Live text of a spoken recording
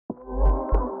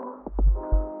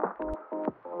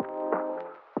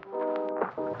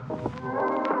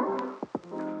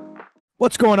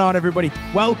What's going on, everybody?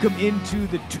 Welcome into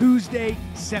the Tuesday,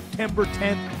 September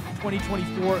 10th,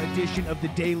 2024 edition of the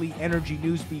Daily Energy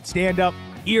Newsbeat Stand-Up.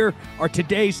 Here are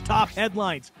today's top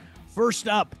headlines. First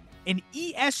up, an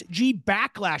ESG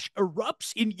backlash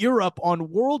erupts in Europe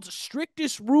on world's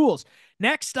strictest rules.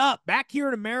 Next up, back here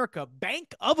in America,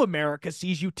 Bank of America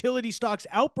sees utility stocks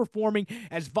outperforming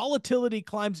as volatility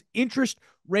climbs, interest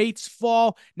rates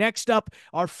fall. Next up,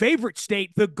 our favorite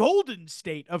state, the Golden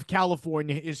State of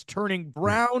California, is turning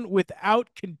brown without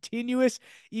continuous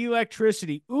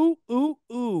electricity. Ooh, ooh,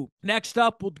 ooh. Next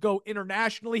up, we'll go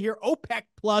internationally here. OPEC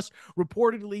Plus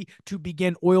reportedly to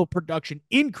begin oil production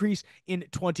increase in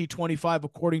 2025,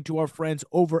 according to our friends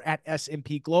over at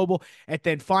S&P Global. And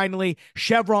then finally,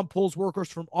 Chevron pulls workers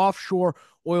from offshore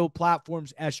oil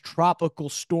platforms as tropical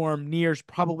storm nears.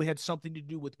 Probably had something to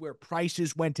do with where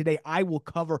prices went today. I will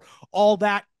cover all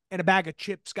that and a bag of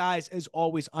chips, guys. As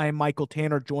always, I am Michael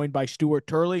Tanner, joined by Stuart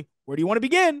Turley. Where do you want to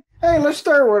begin? Hey, let's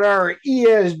start with our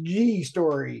ESG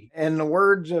story. In the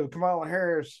words of Kamala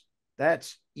Harris,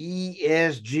 that's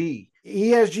ESG.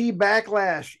 ESG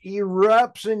backlash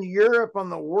erupts in Europe on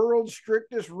the world's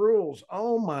strictest rules.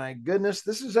 Oh my goodness.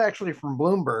 This is actually from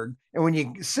Bloomberg. And when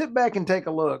you sit back and take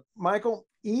a look, Michael,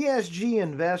 ESG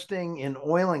investing in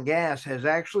oil and gas has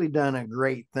actually done a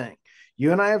great thing.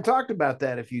 You and I have talked about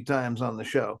that a few times on the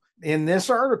show. In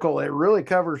this article, it really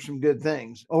covers some good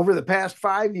things. Over the past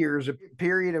 5 years, a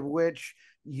period of which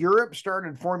Europe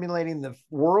started formulating the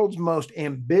world's most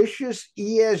ambitious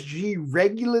ESG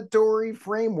regulatory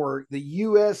framework, the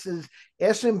US's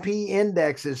S&P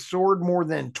index has soared more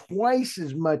than twice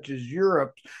as much as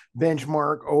Europe's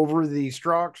benchmark over the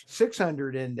Strong's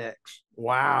 600 index.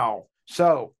 Wow.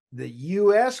 So the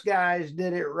US guys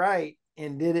did it right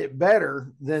and did it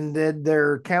better than did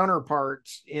their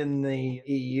counterparts in the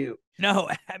EU. No,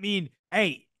 I mean,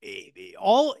 hey,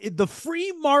 all the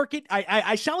free market,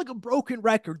 I sound like a broken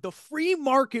record. The free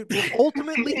market will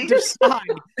ultimately decide.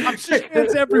 I'm seeing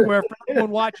fans everywhere for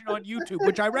everyone watching on YouTube,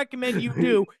 which I recommend you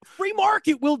do. Free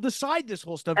market will decide this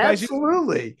whole stuff, guys.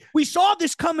 Absolutely. We saw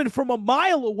this coming from a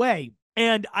mile away.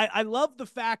 And I love the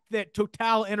fact that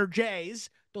Total Energies,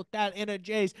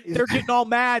 they're getting all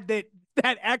mad that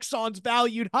Exxon's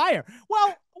valued higher.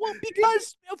 Well,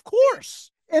 because of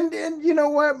course. And you know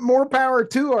what? More power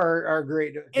to our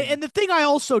great. And the thing I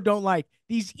also don't like,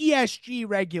 these ESG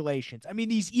regulations. I mean,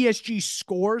 these ESG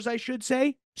scores, I should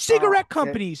say. Cigarette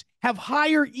companies have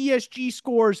higher ESG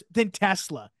scores than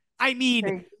Tesla. I mean,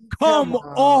 hey, come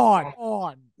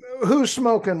on. Who's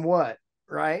smoking what,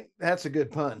 right? That's a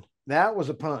good pun. That was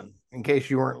a pun, in case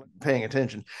you weren't paying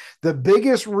attention. The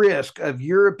biggest risk of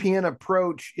European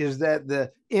approach is that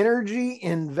the energy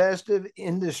investive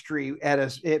industry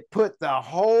it put the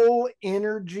whole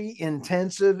energy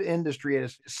intensive industry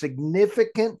at a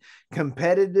significant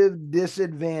competitive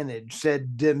disadvantage,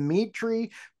 said Dimitri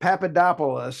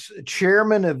Papadopoulos,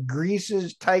 chairman of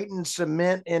Greece's Titan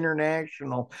Cement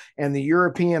International and the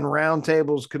European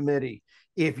Roundtables Committee.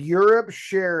 If Europe's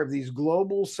share of these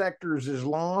global sectors is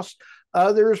lost,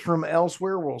 others from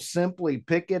elsewhere will simply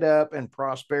pick it up and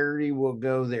prosperity will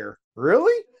go there.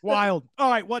 Really? Wild.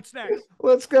 All right, what's next?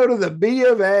 Let's go to the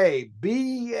BofA.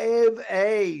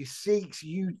 BofA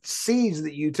sees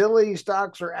that utility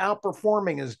stocks are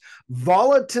outperforming as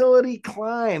volatility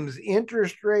climbs,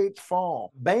 interest rates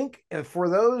fall. For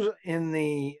those in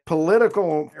the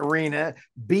political arena,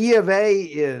 BofA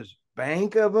is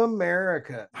Bank of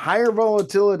America. Higher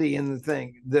volatility in the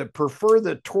thing. Prefer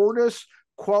the tortoise,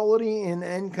 quality and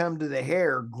income to the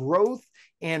hare, growth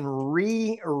and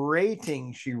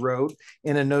re-rating, she wrote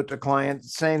in a note to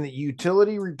clients, saying that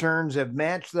utility returns have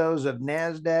matched those of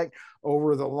NASDAQ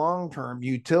over the long term.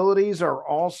 Utilities are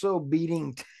also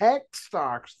beating tech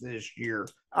stocks this year.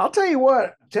 I'll tell you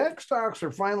what, tech stocks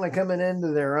are finally coming into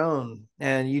their own,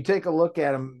 and you take a look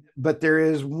at them, but there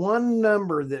is one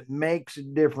number that makes a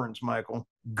difference, Michael.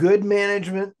 Good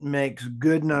management makes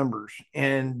good numbers,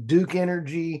 and Duke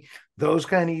Energy, those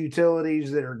kind of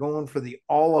utilities that are going for the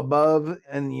all above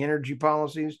and the energy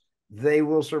policies, they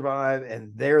will survive,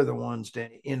 and they're the ones to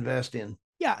invest in.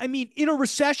 Yeah, I mean, in a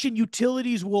recession,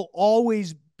 utilities will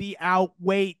always be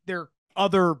outweigh their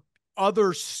other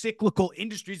cyclical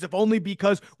industries, if only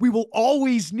because we will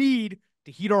always need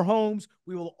to heat our homes.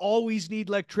 We will always need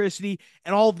electricity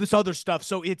and all of this other stuff.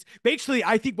 So it's basically,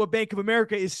 I think what Bank of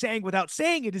America is saying without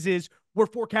saying it is we're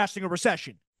forecasting a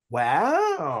recession.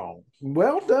 Wow.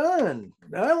 Well done.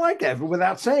 I like that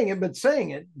without saying it, but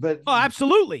saying it. But oh,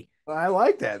 absolutely. I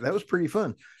like that. That was pretty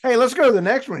fun. Hey, let's go to the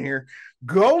next one here.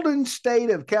 Golden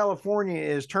State of California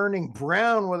is turning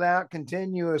brown without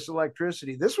continuous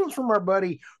electricity. This one's from our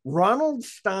buddy Ronald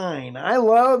Stein. I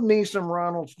love me some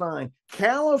Ronald Stein.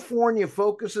 California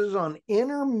focuses on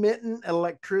intermittent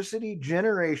electricity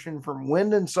generation from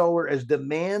wind and solar as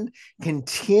demand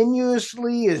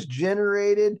continuously is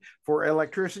generated for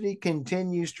electricity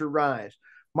continues to rise.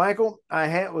 Michael,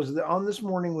 was on this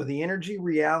morning with the Energy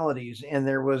Realities, and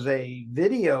there was a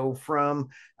video from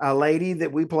a lady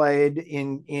that we played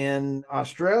in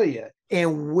Australia,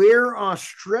 and where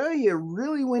Australia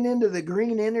really went into the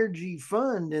green energy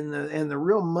fund, and the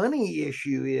real money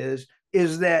issue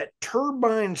is that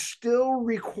turbines still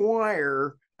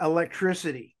require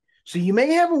electricity. So you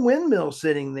may have a windmill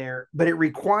sitting there, but it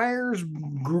requires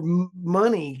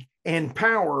money and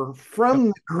power from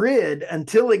the grid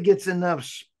until it gets enough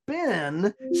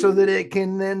spin so that it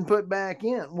can then put back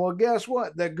in. Well, guess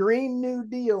what? The Green New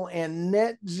Deal and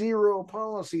net zero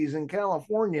policies in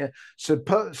California,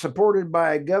 supported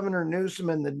by Governor Newsom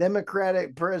and the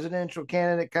Democratic presidential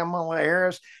candidate Kamala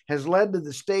Harris, has led to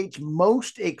the state's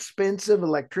most expensive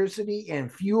electricity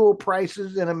and fuel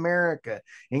prices in America.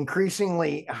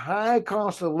 Increasingly high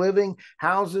cost of living,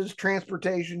 houses,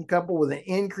 transportation, coupled with an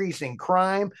increase in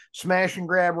crime, smash and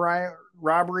grab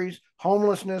robberies,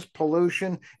 homelessness,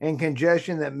 pollution, and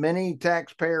congestion that many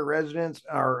taxpayer residents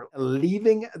are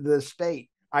leaving the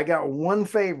state. I got one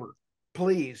favor.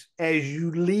 Please, as you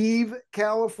leave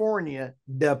California,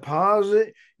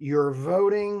 deposit your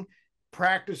voting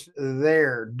practice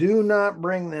there. Do not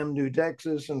bring them to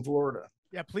Texas and Florida.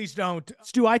 Yeah, please don't.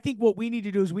 Stu, I think what we need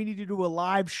to do is we need to do a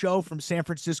live show from San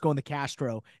Francisco and the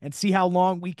Castro and see how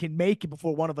long we can make it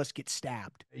before one of us gets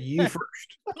stabbed. You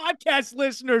first. Podcast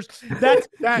listeners, that's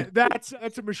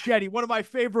a machete. One of my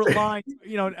favorite lines,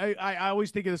 I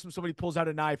always think of this when somebody pulls out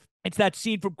a knife. It's that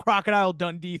scene from Crocodile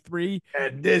Dundee 3.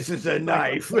 And this is a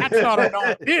knife. That's not a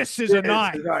knife. This is a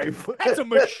knife. That's a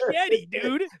machete,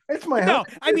 dude. It's my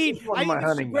I think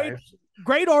it's a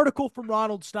great article from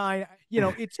Ronald Stein.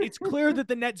 It's clear that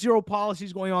the net zero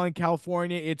policies going on in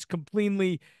California, it's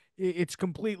completely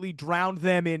drowned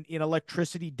them in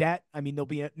electricity debt. I mean, they'll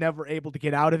be never able to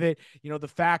get out of it. The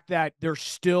fact that they're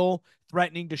still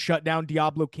threatening to shut down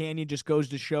Diablo Canyon just goes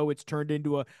to show it's turned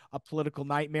into a political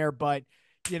nightmare. But,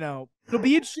 it'll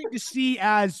be interesting to see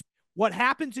as what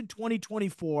happens in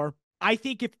 2024. I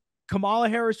think if Kamala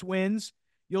Harris wins,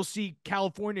 you'll see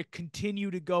California continue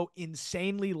to go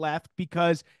insanely left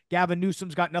because Gavin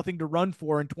Newsom's got nothing to run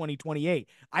for in 2028.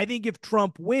 I think if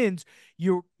Trump wins,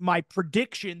 my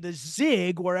prediction, the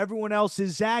zig where everyone else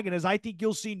is zagging, is I think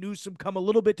you'll see Newsom come a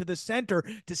little bit to the center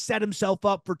to set himself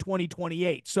up for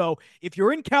 2028. So if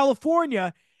you're in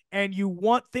California and you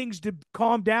want things to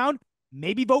calm down,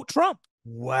 maybe vote Trump.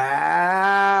 Wow.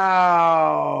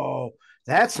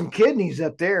 That's some kidneys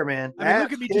up there, man. I mean,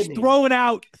 look at me just throwing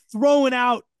out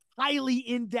highly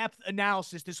in-depth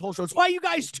analysis this whole show. It's why you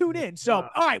guys tune in. So,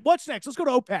 all right, what's next? Let's go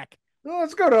to OPEC. Well,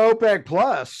 let's go to OPEC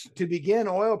Plus to begin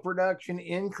oil production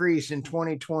increase in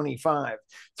 2025.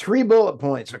 3 bullet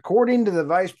points. According to the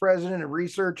vice president of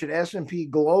research at S&P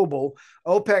Global,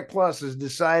 OPEC Plus has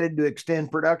decided to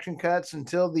extend production cuts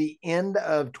until the end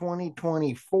of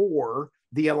 2024.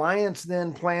 The alliance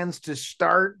then plans to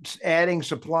start adding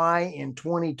supply in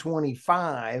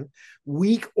 2025.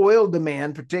 Weak oil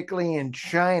demand, particularly in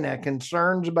China,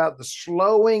 concerns about the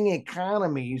slowing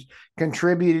economies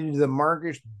contributed to the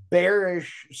market's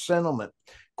bearish sentiment.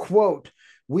 Quote,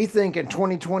 we think in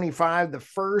 2025, the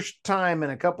first time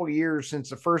in a couple of years since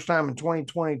the first time in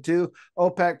 2022,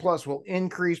 OPEC Plus will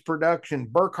increase production,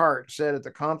 Burkhart said at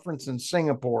the conference in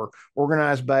Singapore,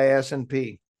 organized by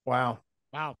S&P. Wow.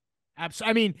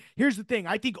 I mean, here's the thing.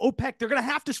 I think OPEC, they're going to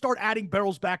have to start adding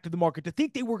barrels back to the market. To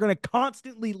think they were going to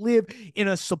constantly live in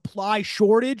a supply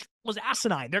shortage was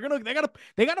asinine. They got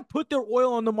to put their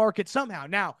oil on the market somehow.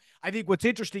 Now, I think what's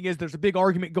interesting is there's a big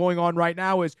argument going on right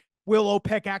now is, will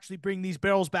OPEC actually bring these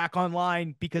barrels back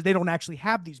online because they don't actually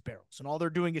have these barrels, and all they're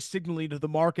doing is signaling to the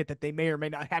market that they may or may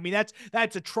not have. I mean,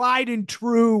 that's a tried and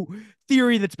true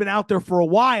theory that's been out there for a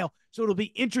while. So it'll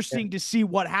be interesting to see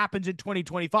what happens in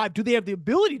 2025. Do they have the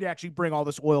ability to actually bring all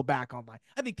this oil back online?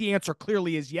 I think the answer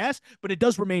clearly is yes, but it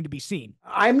does remain to be seen.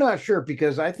 I'm not sure,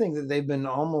 because I think that they've been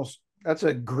that's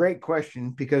a great question,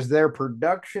 because their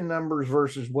production numbers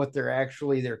versus what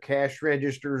their cash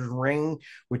registers ring,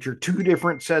 which are 2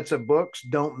 different sets of books,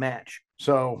 don't match.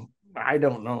 So I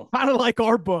don't know. Kind of like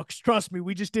our books. Trust me,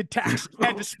 we just did tax.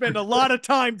 Had to spend a lot of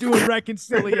time doing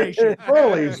reconciliation.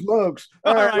 Holy smokes.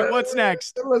 All right, what's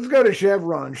next? Let's go to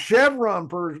Chevron. Chevron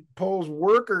pulls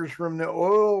workers from the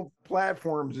oil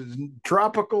platforms as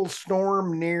tropical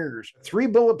storm nears. 3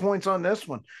 bullet points on this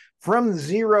one. From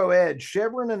Zero Edge,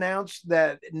 Chevron announced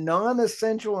that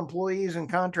non-essential employees and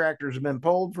contractors have been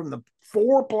pulled from the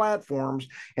 4 platforms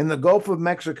in the Gulf of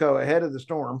Mexico ahead of the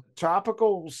storm.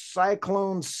 Tropical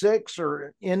Cyclone 6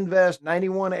 or Invest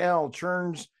 91L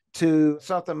churns to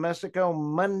South of Mexico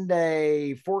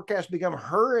Monday. Forecast to become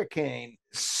hurricane.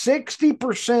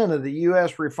 60% of the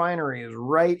U.S. refinery is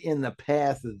right in the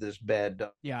path of this bad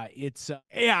dump. Yeah, I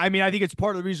mean, I think it's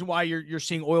part of the reason why you're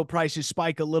seeing oil prices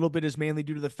spike a little bit is mainly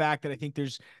due to the fact that I think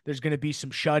there's going to be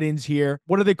some shut-ins here.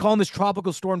 What are they calling this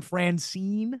tropical storm,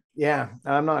 Francine? Yeah,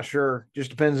 I'm not sure. Just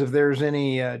depends if there's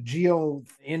any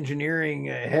geoengineering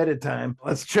ahead of time.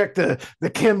 Let's check the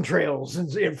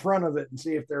chemtrails in front of it and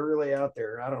see if they're really out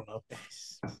there. I don't know.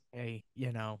 Hey,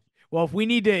 well, if we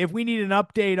need an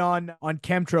update on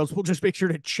chemtrails, we'll just make sure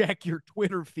to check your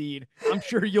Twitter feed. I'm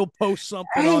sure you'll post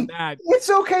something on that. It's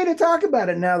okay to talk about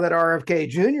it now that RFK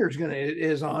Jr.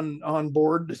 is on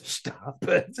board to stop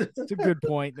it. That's a good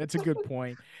point. That's a good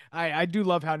point. I do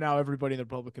love how now everybody in the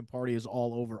Republican Party is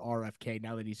all over RFK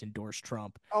now that he's endorsed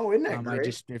Trump. Oh, isn't that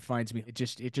great?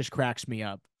 It just cracks me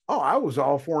up. Oh, I was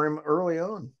all for him early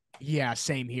on. Yeah,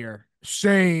 same here.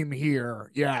 Same here.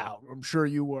 Yeah, I'm sure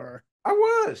you were. I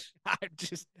was. I'm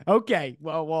just okay.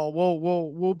 Well,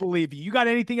 we'll believe you. You got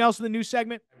anything else in the news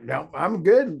segment? No, I'm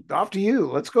good. Off to you.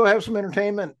 Let's go have some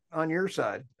entertainment on your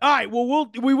side. All right.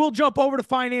 Well, we will jump over to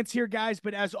finance here, guys.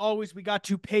 But as always, we got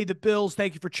to pay the bills.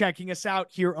 Thank you for checking us out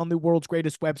here on the world's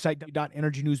greatest website,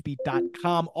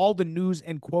 energynewsbeat.com. All the news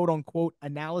and quote unquote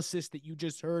analysis that you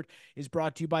just heard is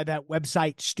brought to you by that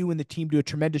website. Stu and the team do a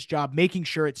tremendous job making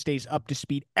sure it stays up to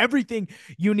speed. Everything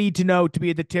you need to know to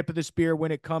be at the tip of the spear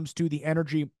when it comes to the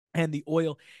energy and the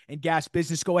oil and gas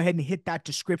business. Go ahead and hit that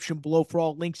description below for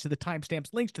all links to the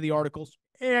timestamps, links to the articles,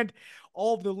 and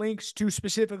all of the links to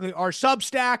specifically our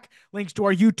Substack, links to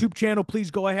our YouTube channel. Please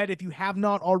go ahead. If you have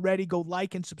not already, go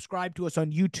like and subscribe to us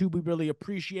on YouTube. We really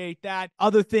appreciate that.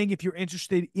 Other thing, if you're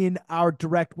interested in our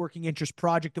direct working interest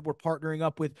project that we're partnering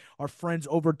up with our friends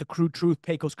over at the Crude Truth,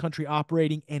 Pecos Country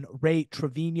Operating, and Ray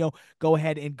Trevino, go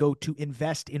ahead and go to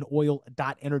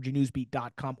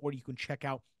investinoil.energynewsbeat.com, or you can check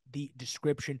out the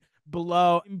description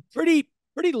below.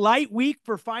 Pretty light week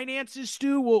for finances,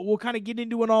 Stu. We'll kind of get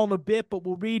into it all in a bit, but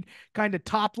we'll read kind of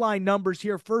top line numbers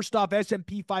here. First off,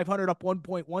 S&P 500 up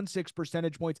 1.16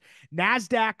 percentage points.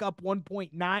 NASDAQ up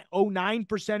 1.909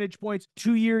 percentage points.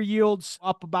 2-year yields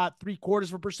up about 0.75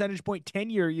 of a percentage point.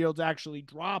 10-year yields actually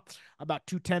dropped about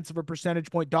 0.2 of a percentage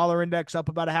point. Dollar index up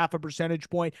about 0.5 percentage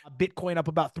point. Bitcoin up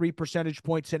about 3 percentage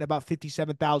points and about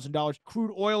 $57,000.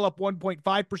 Crude oil up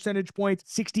 1.5 percentage points.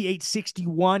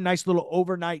 68.61. Nice little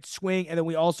overnight swing. And then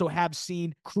we also have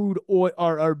seen crude oil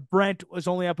or Brent was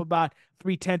only up about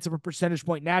 0.3 of a percentage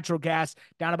point. Natural gas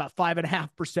down about 5.5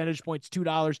 percentage points,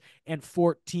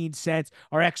 $2.14.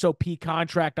 Our XOP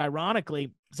contract, ironically,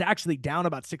 is actually down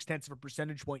about 0.6 of a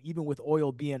percentage point, even with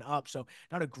oil being up. So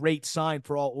not a great sign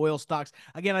for all oil stocks.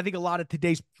 Again, I think a lot of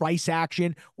today's price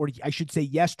action, or I should say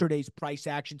yesterday's price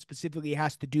action specifically,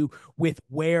 has to do with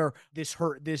where this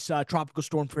tropical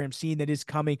storm Francine that is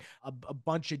coming. A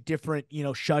bunch of different,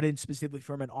 shut-ins specifically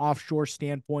from an offshore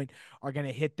standpoint are going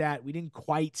to hit that. We didn't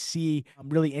quite see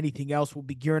really anything else. We'll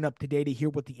be gearing up today to hear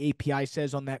what the API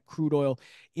says on that crude oil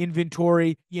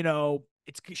inventory.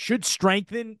 It should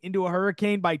strengthen into a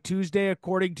hurricane by Tuesday,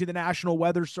 according to the National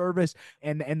Weather Service,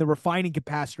 and the refining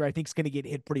capacitor, I think, is going to get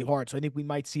hit pretty hard. So I think we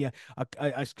might see a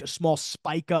small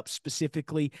spike up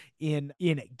specifically in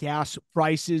gas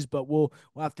prices, but we'll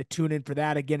have to tune in for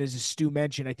that. Again, as Stu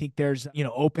mentioned, I think there's,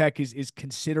 OPEC is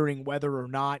considering whether or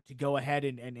not to go ahead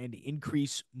and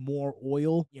increase more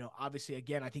oil. Obviously,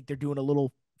 again, I think they're doing a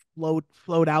little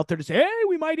float out there to say, hey,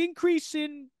 we might increase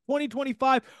in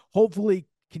 2025. Hopefully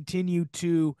continue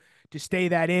to stay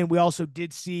that in. We also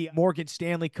did see Morgan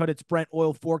Stanley cut its Brent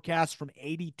oil forecast from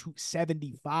 80 to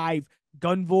 75.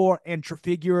 Gunvor and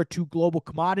Trafigura, two global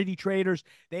commodity traders,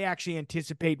 they actually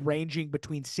anticipate ranging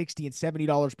between $60 and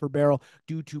 $70 per barrel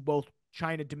due to both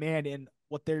China demand and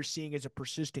what they're seeing as a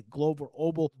persistent global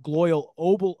oil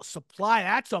supply.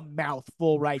 That's a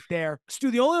mouthful right there.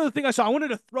 Stu, the only other thing I saw, I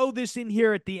wanted to throw this in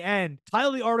here at the end.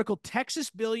 Title of the article, Texas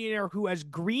billionaire who has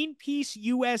Greenpeace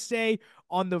USA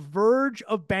on the verge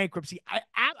of bankruptcy.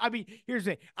 I mean, here's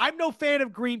the thing. I'm no fan of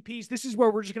Greenpeace. This is where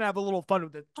we're just going to have a little fun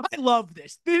with it. I love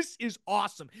this. This is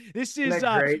awesome. This is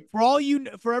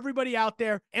for everybody out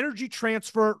there, Energy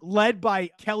Transfer, led by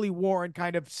Kelly Warren,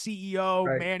 kind of CEO,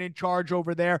 right, man in charge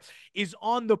over there, is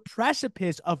on the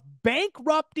precipice of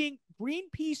bankrupting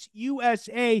Greenpeace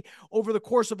USA over the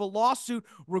course of a lawsuit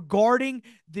regarding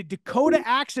the Dakota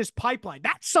Access pipeline.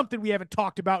 That's something we haven't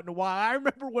talked about in a while. I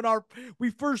remember when we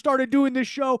first started doing this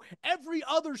show, every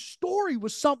other story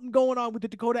was something going on with the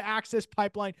Dakota Access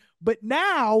pipeline. But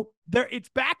now it's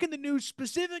back in the news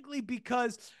specifically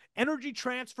because Energy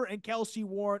Transfer and Kelsey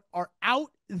Warren are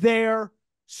out there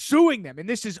suing them. And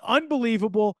this is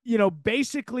unbelievable.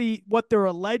 Basically what they're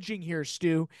alleging here,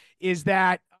 Stu, is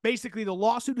that basically the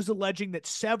lawsuit is alleging that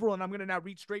several, and I'm going to now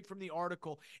read straight from the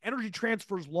article, Energy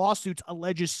Transfer's lawsuits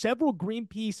alleges several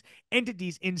Greenpeace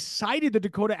entities incited the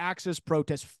Dakota Access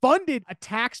protest, funded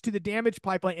attacks to the damaged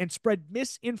pipeline, and spread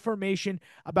misinformation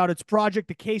about its project.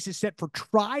 The case is set for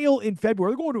trial in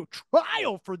February. They're going to a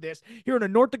trial for this here in a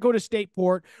North Dakota state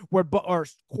court where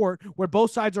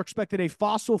both sides are expected a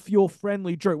fossil fuel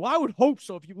friendly jury. Well, I would hope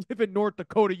so. If you live in North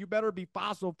Dakota, you better be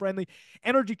fossil friendly.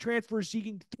 Energy Transfer is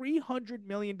seeking $300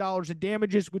 million in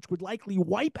damages, which would likely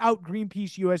wipe out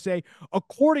Greenpeace USA,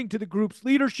 according to the group's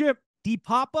leadership.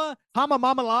 Deepapa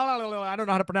Hamamalala, I don't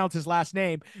know how to pronounce his last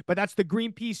name, but that's the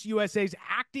Greenpeace USA's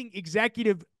acting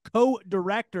executive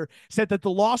co-director, said that the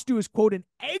lawsuit is, quote, an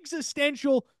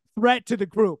existential threat to the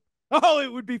group.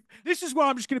 This is where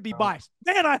I'm just going to be biased.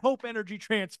 Man, I hope Energy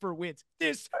Transfer wins.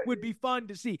 This would be fun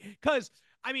to see. Because,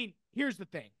 here's the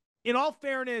thing. In all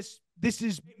fairness, this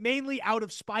is mainly out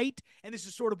of spite, and this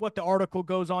is sort of what the article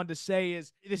goes on to say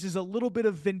is this is a little bit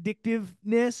of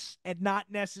vindictiveness and not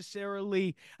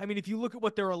necessarily, if you look at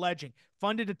what they're alleging,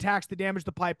 funded attacks to damage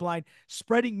the pipeline,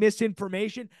 spreading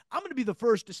misinformation, I'm going to be the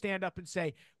first to stand up and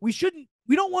say we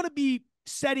don't want to be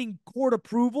setting court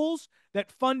approvals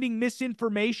that funding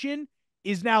misinformation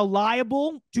is now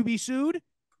liable to be sued,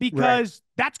 because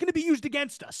that's going to be used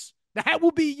against us. That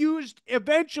will be used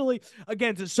eventually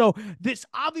against us. So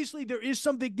obviously there is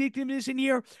some vindictiveness in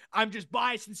here. I'm just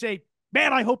biased and say,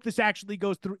 man, I hope this actually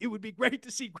goes through. It would be great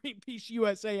to see Greenpeace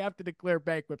USA have to declare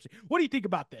bankruptcy. What do you think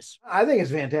about this? I think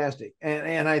it's fantastic.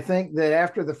 And I think that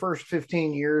after the first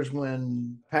 15 years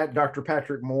when Dr.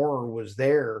 Patrick Moore was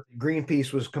there,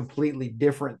 Greenpeace was completely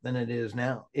different than it is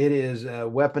now. It is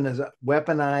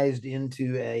weaponized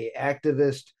into a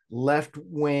activist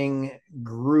left-wing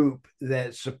group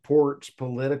that supports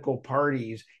political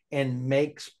parties and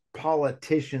makes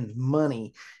politicians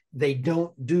money. They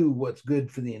don't do what's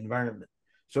good for the environment.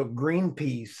 So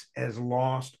Greenpeace has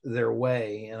lost their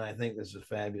way, and I think this is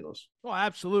fabulous. Well,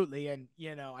 absolutely. And,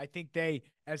 I think they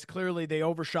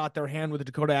overshot their hand with the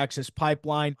Dakota Access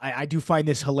pipeline. I do find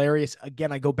this hilarious.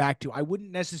 Again, I go back to, I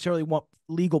wouldn't necessarily want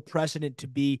legal precedent to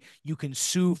be you can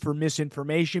sue for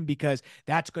misinformation, because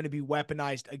that's going to be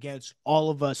weaponized against all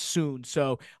of us soon.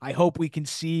 So I hope we can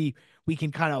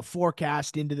kind of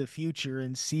forecast into the future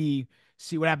and see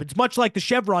what happens. Much like the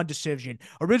Chevron decision.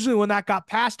 Originally, when that got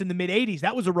passed in the mid-'80s,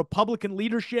 that was a Republican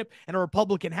leadership and a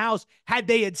Republican House. Had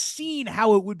they had seen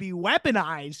how it would be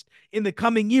weaponized in the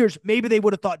coming years, maybe they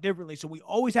would have thought differently. So we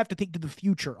always have to think to the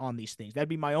future on these things. That'd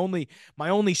be my only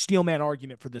steelman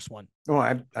argument for this one. Oh,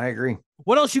 I agree.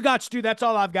 What else you got, Stu? That's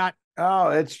all I've got. Oh,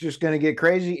 it's just going to get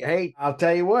crazy. Hey, I'll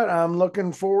tell you what, I'm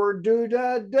looking forward to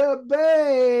the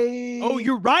debate. Oh,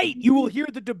 you're right. You will hear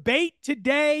the debate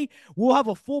today. We'll have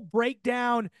a full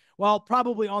breakdown,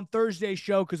 probably on Thursday's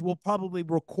show, because we'll probably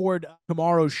record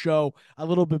tomorrow's show a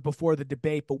little bit before the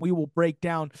debate, but we will break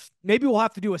down. Maybe we'll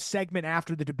have to do a segment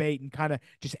after the debate and kind of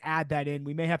just add that in.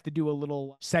 We may have to do a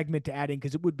little segment to add in,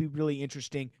 because it would be really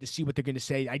interesting to see what they're going to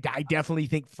say. I definitely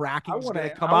think fracking is going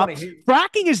to come up.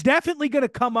 Fracking is definitely going to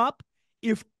come up,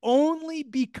 if only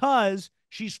because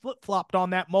she's flip-flopped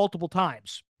on that multiple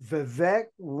times. Vivek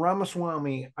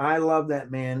Ramaswamy, I love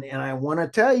that man. And I want to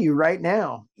tell you right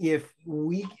now,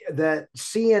 that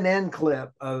CNN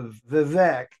clip of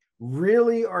Vivek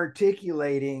really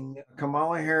articulating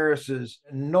Kamala Harris's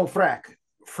no frack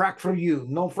for you,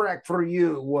 no frack for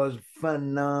you was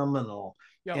phenomenal.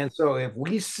 Yep. And so if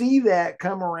we see that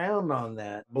come around on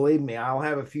that, believe me, I'll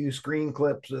have a few screen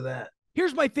clips of that.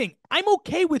 Here's my thing. I'm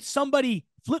okay with somebody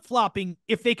flip-flopping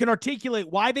if they can articulate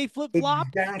why they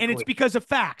flip-flopped, and it's because of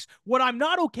facts. What I'm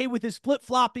not okay with is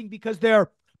flip-flopping because they're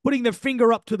putting their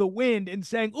finger up to the wind and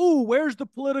saying, ooh, where's the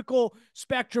political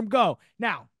spectrum go?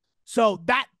 Now, so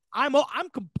that I'm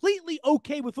completely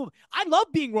okay with flip. I love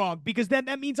being wrong, because then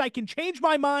that means I can change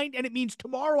my mind, and it means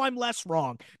tomorrow I'm less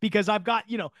wrong, because I've got,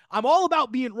 I'm all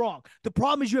about being wrong. The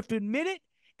problem is you have to admit it,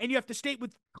 and you have to state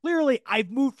with clearly, I've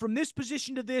moved from this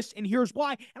position to this, and here's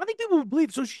why. And I think people would believe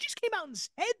it. So she just came out and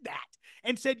said that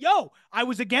and said, yo, I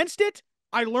was against it.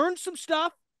 I learned some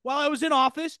stuff. while I was in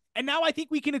office, and now I think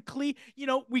we can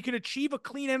achieve a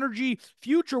clean energy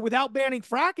future without banning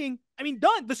fracking. I mean,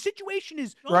 done. The situation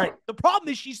is done. Right. The problem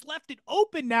is she's left it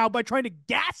open now by trying to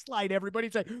gaslight everybody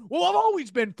and say, well, I've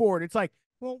always been for it. It's like,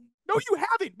 well, no, you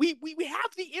haven't. We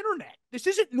have the internet. This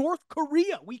isn't North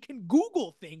Korea. We can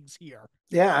Google things here.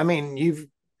 Yeah, I mean,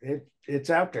 it's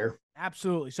out there.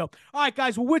 Absolutely. So, all right,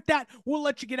 guys. Well, with that, we'll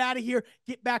let you get out of here.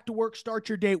 Get back to work. Start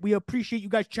your day. We appreciate you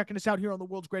guys checking us out here on the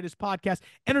world's greatest podcast,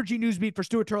 Energy News Beat. For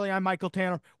Stuart Turley, I'm Michael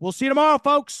Tanner. We'll see you tomorrow,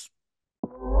 folks.